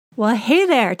Well, hey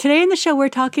there. Today in the show, we're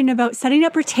talking about setting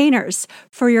up retainers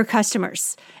for your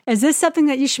customers. Is this something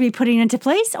that you should be putting into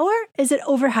place, or is it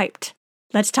overhyped?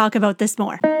 Let's talk about this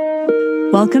more.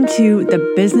 Welcome to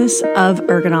the Business of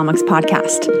Ergonomics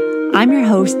podcast. I'm your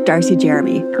host, Darcy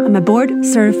Jeremy. I'm a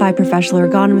board-certified professional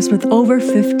ergonomist with over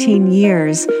 15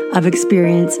 years of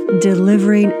experience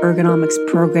delivering ergonomics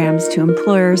programs to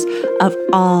employers of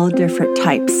all different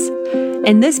types.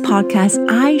 In this podcast,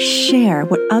 I share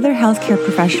what other healthcare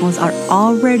professionals are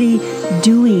already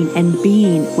doing and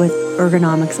being with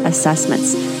ergonomics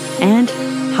assessments and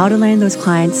how to land those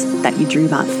clients that you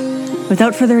dream of.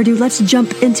 Without further ado, let's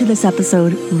jump into this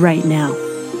episode right now.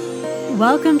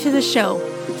 Welcome to the show.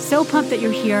 So pumped that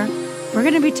you're here. We're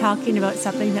going to be talking about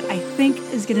something that I think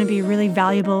is going to be really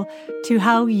valuable to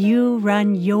how you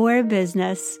run your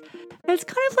business. It's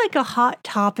kind of like a hot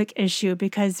topic issue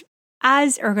because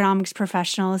as ergonomics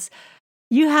professionals,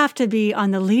 you have to be on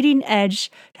the leading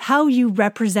edge how you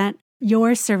represent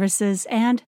your services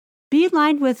and be in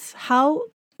line with how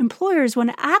employers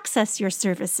want to access your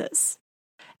services.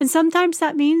 And sometimes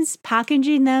that means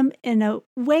packaging them in a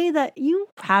way that you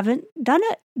haven't done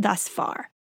it thus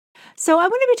far. So I'm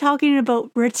going to be talking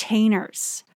about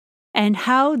retainers and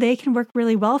how they can work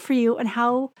really well for you and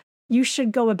how you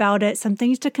should go about it, some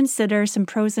things to consider, some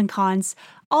pros and cons,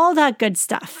 all that good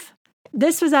stuff.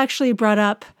 This was actually brought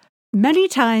up many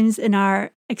times in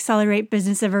our Accelerate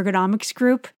Business of Ergonomics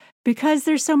group because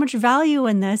there's so much value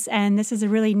in this, and this is a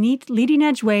really neat leading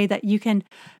edge way that you can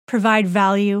provide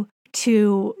value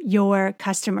to your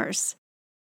customers.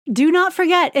 Do not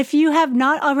forget, if you have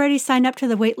not already signed up to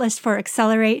the waitlist for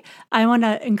Accelerate, I want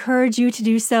to encourage you to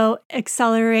do so.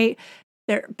 Accelerate,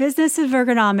 their Business of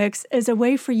Ergonomics, is a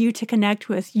way for you to connect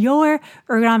with your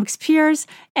ergonomics peers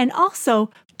and also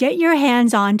get your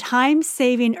hands on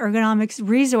time-saving ergonomics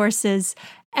resources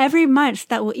every month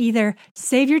that will either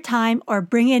save your time or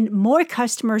bring in more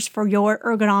customers for your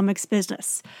ergonomics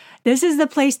business. This is the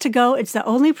place to go. It's the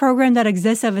only program that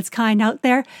exists of its kind out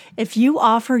there. If you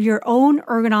offer your own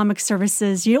ergonomics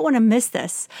services, you don't want to miss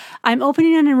this. I'm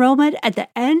opening an enrollment at the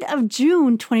end of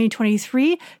June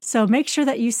 2023, so make sure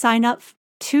that you sign up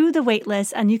to the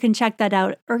waitlist, and you can check that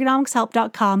out,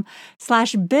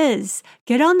 ergonomicshelp.com/biz.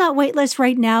 Get on that waitlist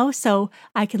right now so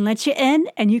I can let you in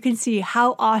and you can see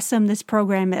how awesome this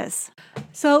program is.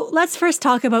 So let's first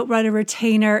talk about what a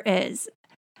retainer is.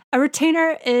 A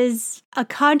retainer is a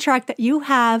contract that you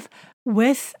have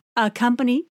with a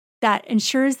company that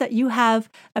ensures that you have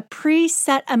a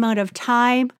preset amount of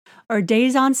time or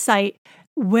days on site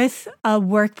with a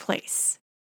workplace.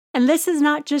 And this is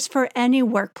not just for any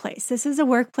workplace. This is a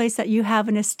workplace that you have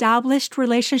an established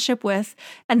relationship with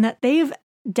and that they've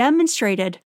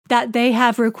demonstrated that they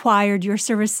have required your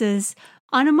services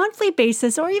on a monthly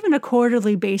basis or even a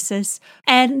quarterly basis.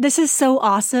 And this is so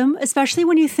awesome, especially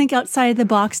when you think outside the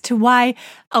box to why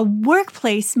a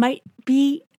workplace might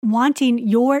be wanting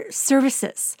your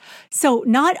services. So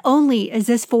not only is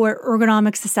this for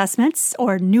ergonomics assessments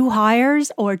or new hires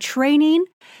or training,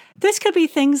 this could be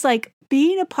things like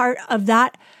being a part of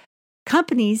that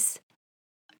company's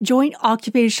Joint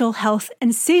Occupational Health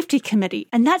and Safety Committee.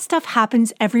 And that stuff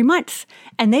happens every month.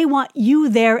 And they want you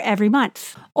there every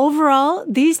month. Overall,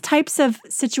 these types of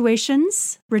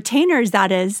situations, retainers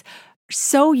that is, are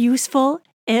so useful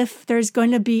if there's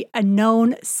going to be a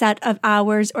known set of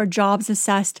hours or jobs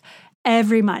assessed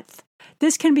every month.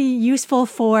 This can be useful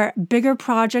for bigger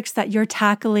projects that you're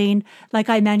tackling, like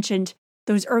I mentioned,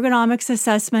 those ergonomics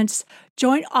assessments,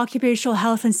 joint occupational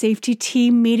health and safety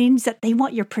team meetings that they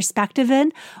want your perspective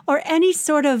in, or any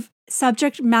sort of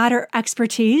subject matter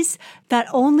expertise that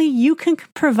only you can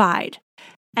provide.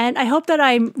 And I hope that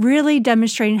I'm really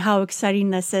demonstrating how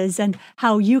exciting this is and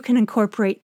how you can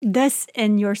incorporate this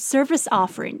in your service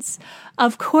offerings.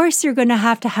 Of course, you're going to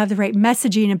have the right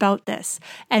messaging about this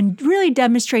and really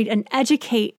demonstrate and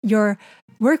educate your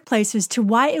workplaces to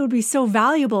why it would be so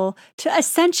valuable to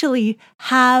essentially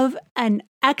have an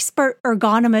expert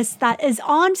ergonomist that is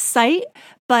on site,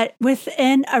 but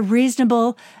within a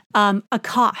reasonable a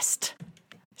cost.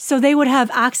 So they would have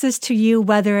access to you,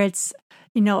 whether it's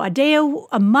a day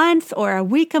a month or a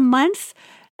week a month.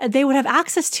 They would have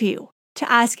access to you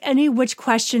to ask any which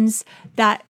questions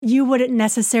that you wouldn't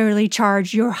necessarily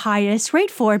charge your highest rate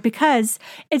for because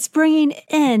it's bringing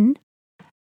in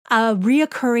a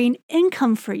reoccurring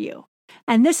income for you.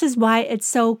 And this is why it's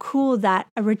so cool that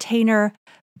a retainer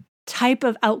type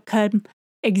of outcome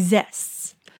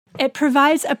exists. It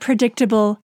provides a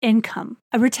predictable income.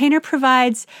 A retainer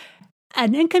provides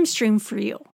an income stream for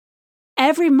you.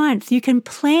 Every month, you can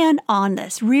plan on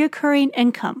this reoccurring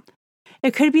income.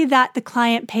 It could be that the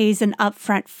client pays an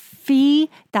upfront fee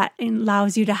that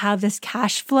allows you to have this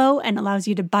cash flow and allows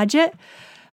you to budget.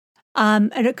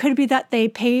 And it could be that they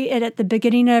pay it at the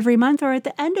beginning of every month or at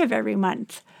the end of every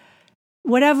month.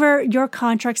 Whatever your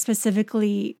contract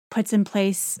specifically puts in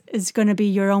place is going to be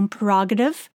your own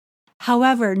prerogative.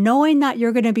 However, knowing that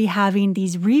you're going to be having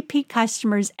these repeat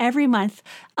customers every month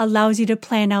allows you to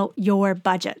plan out your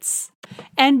budgets.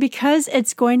 And because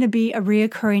it's going to be a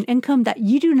reoccurring income that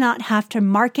you do not have to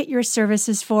market your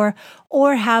services for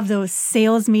or have those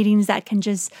sales meetings that can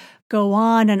just go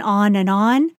on and on and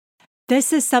on,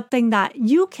 this is something that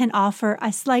you can offer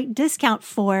a slight discount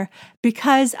for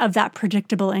because of that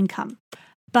predictable income.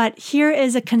 But here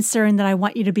is a concern that I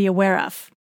want you to be aware of.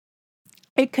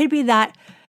 It could be that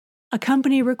a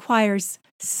company requires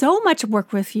so much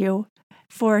work with you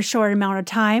for a short amount of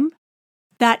time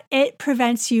that it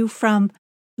prevents you from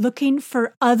looking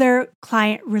for other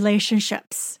client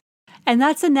relationships. And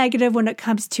that's a negative when it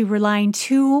comes to relying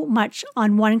too much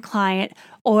on one client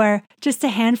or just a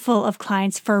handful of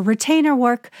clients for retainer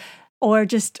work or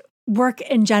just work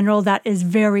in general that is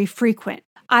very frequent.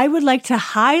 I would like to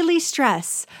highly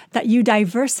stress that you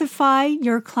diversify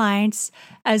your clients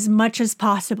as much as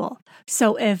possible.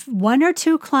 So if one or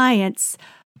two clients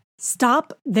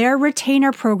stop their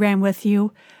retainer program with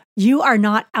you, you are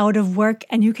not out of work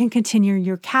and you can continue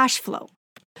your cash flow.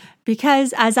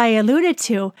 Because as I alluded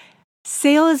to,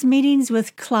 sales meetings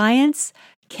with clients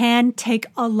can take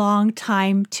a long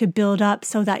time to build up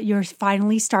so that you're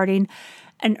finally starting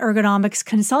an ergonomics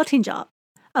consulting job.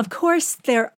 Of course,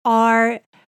 there are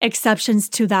exceptions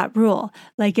to that rule,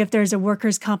 like if there's a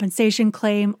workers' compensation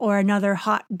claim or another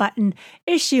hot button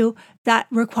issue that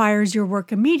requires your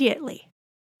work immediately.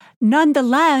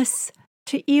 Nonetheless,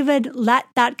 to even let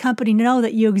that company know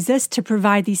that you exist to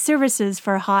provide these services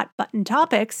for hot button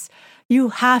topics, you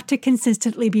have to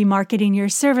consistently be marketing your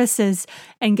services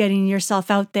and getting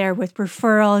yourself out there with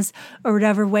referrals or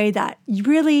whatever way that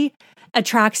really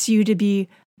attracts you to be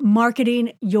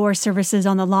marketing your services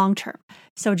on the long term.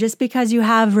 So just because you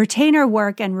have retainer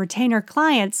work and retainer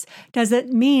clients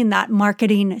doesn't mean that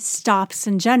marketing stops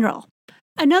in general.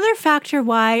 Another factor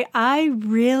why I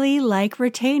really like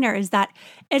retainer is that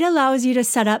it allows you to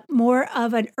set up more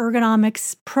of an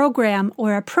ergonomics program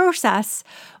or a process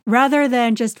rather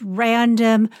than just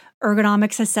random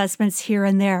ergonomics assessments here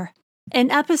and there.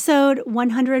 In episode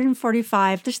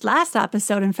 145, this last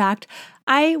episode, in fact,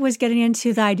 I was getting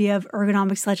into the idea of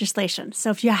ergonomics legislation. So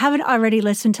if you haven't already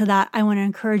listened to that, I want to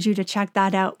encourage you to check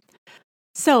that out.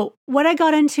 So what I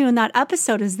got into in that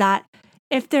episode is that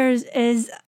if there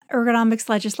is ergonomics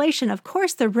legislation, of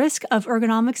course, the risk of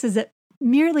ergonomics is it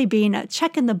merely being a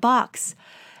check in the box.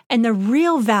 And the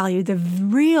real value, the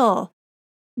real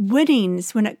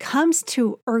winnings when it comes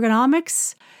to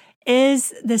ergonomics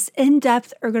is this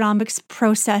in-depth ergonomics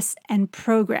process and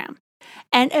program.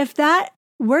 And if that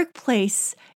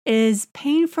workplace is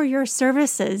paying for your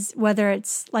services, whether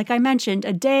it's, like I mentioned,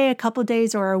 a day, a couple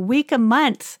days, or a week, a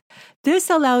month,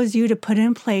 this allows you to put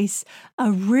in place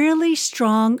a really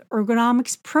strong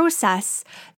ergonomics process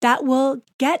that will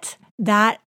get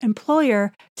that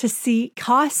employer to see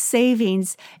cost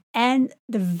savings and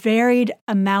the varied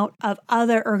amount of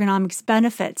other ergonomics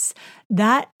benefits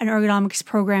that an ergonomics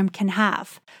program can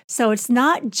have. So it's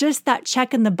not just that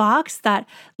check in the box that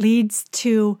leads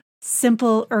to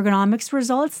simple ergonomics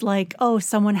results like, oh,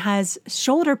 someone has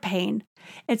shoulder pain.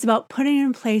 It's about putting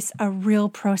in place a real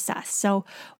process. So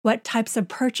what types of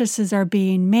purchases are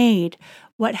being made?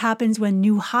 What happens when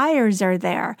new hires are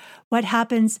there? What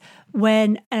happens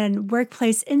when a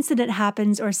workplace incident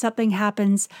happens or something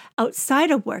happens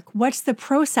outside of work? What's the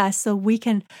process so we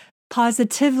can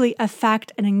positively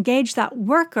affect and engage that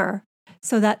worker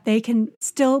so that they can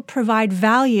still provide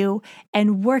value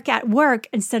and work at work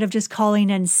instead of just calling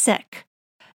in sick?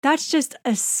 That's just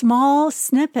a small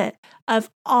snippet of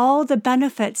all the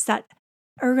benefits that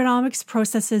ergonomics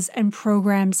processes and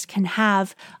programs can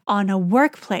have on a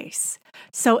workplace.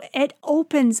 So it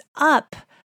opens up,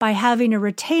 by having a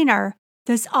retainer,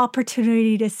 this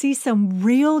opportunity to see some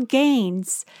real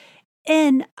gains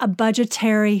in a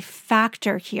budgetary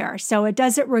factor here. So it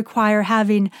doesn't require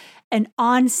having an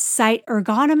on-site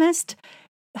ergonomist.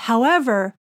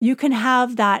 However, you can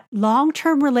have that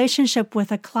long-term relationship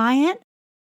with a client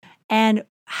and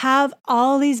have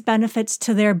all these benefits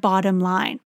to their bottom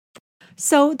line.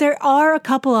 So there are a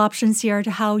couple options here to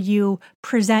how you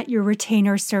present your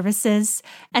retainer services,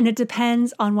 and it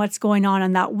depends on what's going on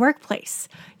in that workplace.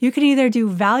 You can either do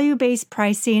value-based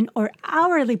pricing or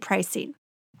hourly pricing.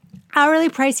 Hourly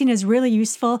pricing is really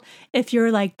useful if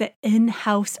you're like the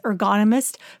in-house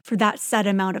ergonomist for that set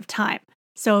amount of time.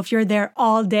 So if you're there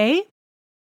all day,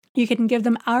 You can give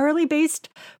them hourly based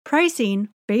pricing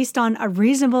based on a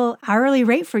reasonable hourly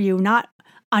rate for you, not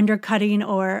undercutting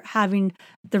or having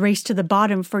the race to the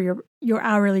bottom for your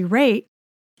hourly rate.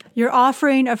 You're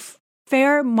offering a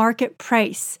fair market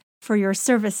price for your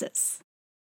services.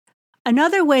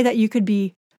 Another way that you could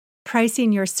be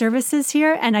pricing your services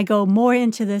here, and I go more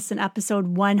into this in episode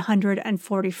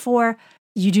 144.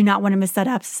 You do not want to miss that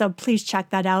episode. Please check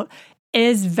that out.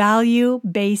 Is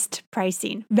value-based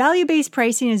pricing. Value-based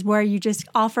pricing is where you just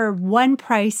offer one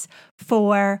price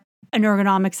for an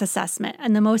ergonomics assessment.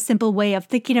 And the most simple way of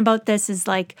thinking about this is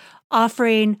like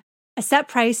offering a set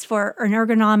price for an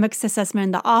ergonomics assessment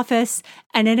in the office,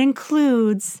 and it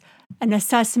includes an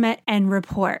assessment and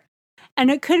report.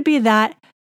 And it could be that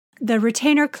the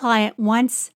retainer client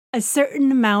wants a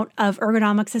certain amount of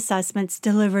ergonomics assessments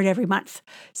delivered every month.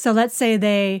 So let's say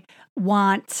they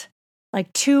want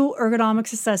like 2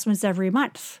 ergonomics assessments every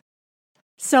month.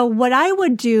 So what I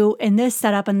would do in this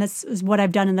setup, and this is what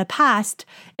I've done in the past,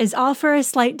 is offer a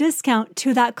slight discount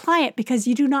to that client because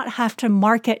you do not have to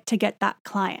market to get that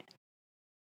client.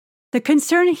 The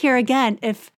concern here again,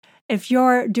 if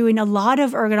you're doing a lot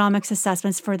of ergonomics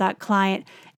assessments for that client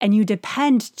and you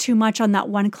depend too much on that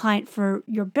one client for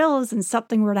your bills and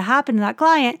something were to happen to that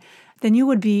client, then you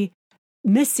would be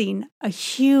missing a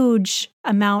huge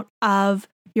amount of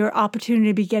your opportunity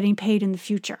to be getting paid in the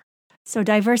future. So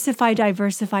diversify,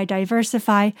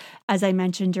 as I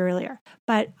mentioned earlier.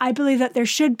 But I believe that there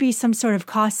should be some sort of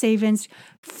cost savings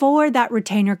for that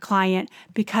retainer client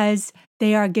because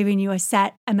they are giving you a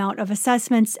set amount of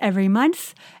assessments every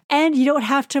month, and you don't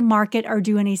have to market or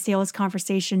do any sales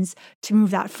conversations to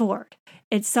move that forward.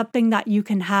 It's something that you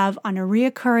can have on a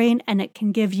reoccurring, and it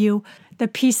can give you the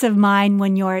peace of mind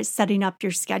when you're setting up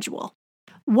your schedule.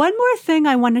 One more thing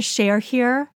I want to share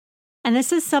here, and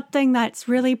this is something that's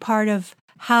really part of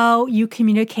how you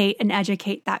communicate and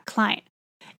educate that client.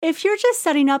 If you're just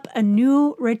setting up a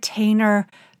new retainer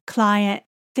client,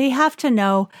 they have to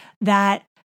know that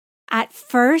at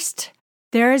first,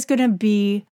 there is going to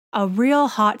be a real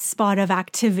hot spot of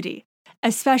activity,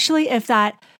 especially if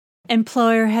that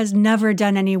employer has never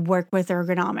done any work with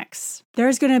ergonomics.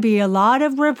 There's going to be a lot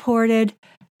of reported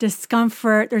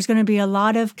discomfort. There's going to be a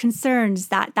lot of concerns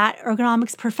that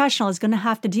ergonomics professional is going to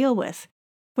have to deal with,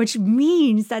 which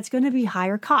means that's going to be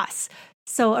higher costs.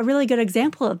 So a really good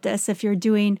example of this, if you're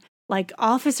doing like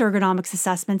office ergonomics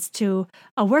assessments to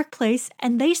a workplace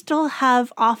and they still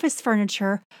have office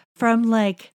furniture from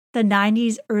like the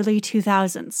 90s, early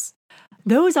 2000s,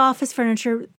 those office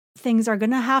furniture things are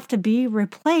going to have to be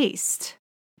replaced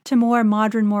to more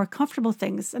modern, more comfortable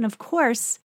things. And of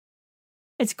course,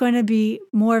 it's going to be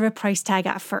more of a price tag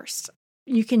at first.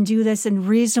 You can do this in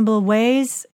reasonable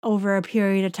ways over a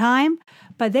period of time,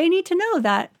 but they need to know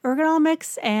that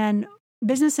ergonomics and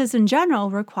businesses in general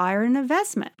require an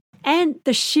investment. And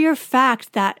the sheer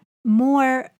fact that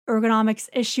more ergonomics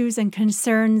issues and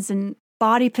concerns and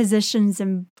body positions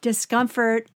and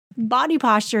discomfort, body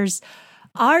postures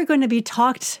are going to be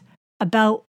talked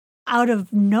about out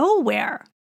of nowhere,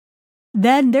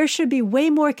 then there should be way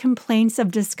more complaints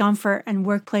of discomfort and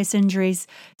workplace injuries.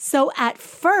 So at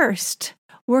first,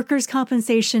 workers'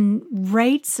 compensation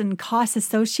rates and costs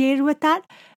associated with that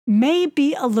may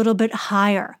be a little bit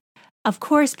higher. Of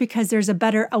course, because there's a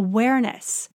better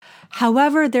awareness.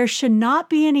 However, there should not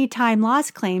be any time loss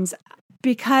claims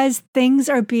because things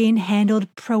are being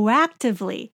handled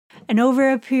proactively. And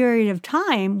over a period of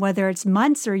time, whether it's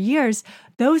months or years,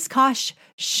 those costs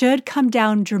should come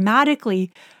down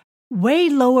dramatically, way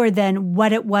lower than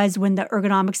what it was when the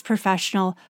ergonomics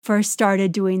professional first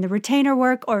started doing the retainer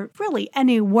work or really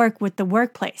any work with the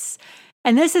workplace.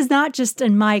 And this is not just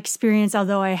in my experience,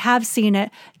 although I have seen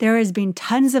it. There has been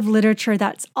tons of literature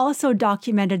that's also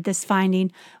documented this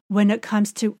finding when it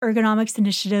comes to ergonomics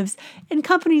initiatives in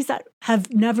companies that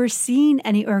have never seen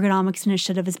any ergonomics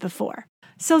initiatives before.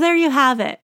 So there you have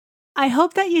it. I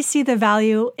hope that you see the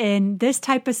value in this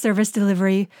type of service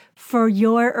delivery for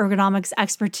your ergonomics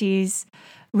expertise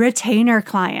retainer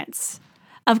clients.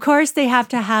 Of course, they have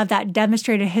to have that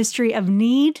demonstrated history of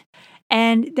need,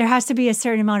 and there has to be a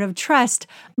certain amount of trust,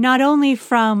 not only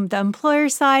from the employer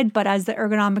side, but as the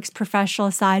ergonomics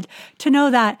professional side, to know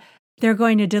that they're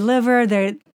going to deliver,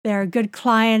 they're good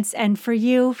clients, and for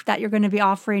you, that you're going to be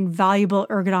offering valuable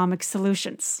ergonomic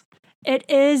solutions. It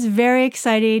is very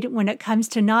exciting when it comes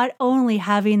to not only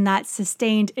having that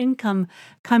sustained income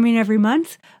coming every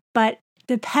month, but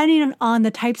depending on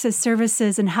the types of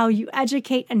services and how you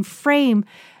educate and frame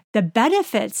the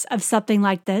benefits of something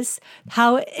like this,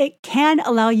 how it can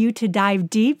allow you to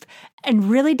dive deep and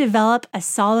really develop a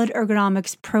solid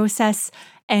ergonomics process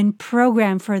and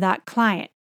program for that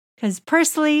client. Because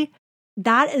personally,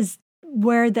 that is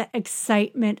where the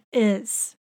excitement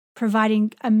is.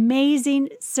 Providing amazing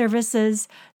services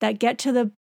that get to the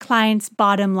client's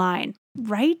bottom line,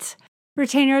 right?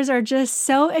 Retainers are just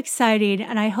so exciting,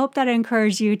 and I hope that I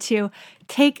encourage you to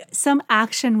take some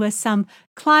action with some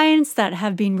clients that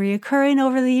have been reoccurring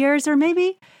over the years, or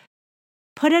maybe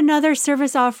put another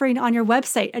service offering on your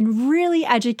website and really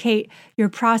educate your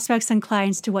prospects and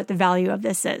clients to what the value of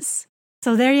this is.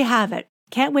 So there you have it.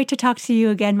 Can't wait to talk to you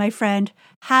again, my friend.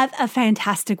 Have a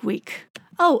fantastic week.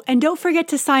 Oh, and don't forget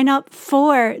to sign up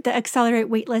for the Accelerate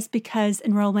waitlist because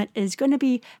enrollment is going to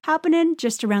be happening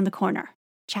just around the corner.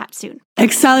 Chat soon.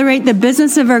 Accelerate the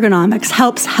Business of Ergonomics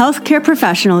helps healthcare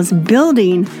professionals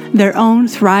building their own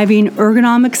thriving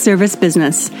ergonomic service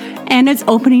business, and it's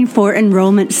opening for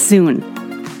enrollment soon.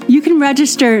 You can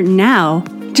register now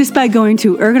just by going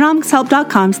to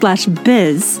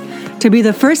ergonomicshelp.com/biz to be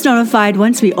the first notified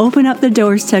once we open up the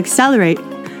doors to Accelerate,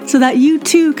 so that you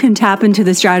too can tap into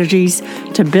the strategies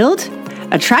to build,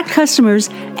 attract customers,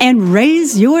 and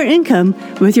raise your income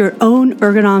with your own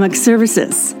ergonomic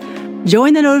services.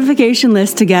 Join the notification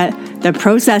list to get the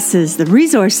processes, the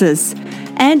resources,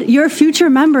 and your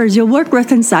future members you'll work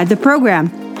with inside the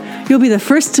program. You'll be the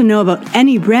first to know about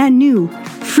any brand new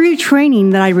free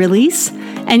training that I release,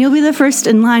 and you'll be the first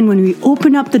in line when we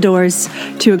open up the doors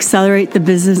to Accelerate the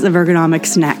Business of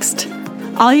Ergonomics next.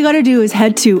 All you got to do is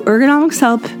head to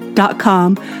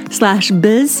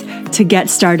ergonomicshelp.com/biz to get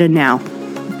started now.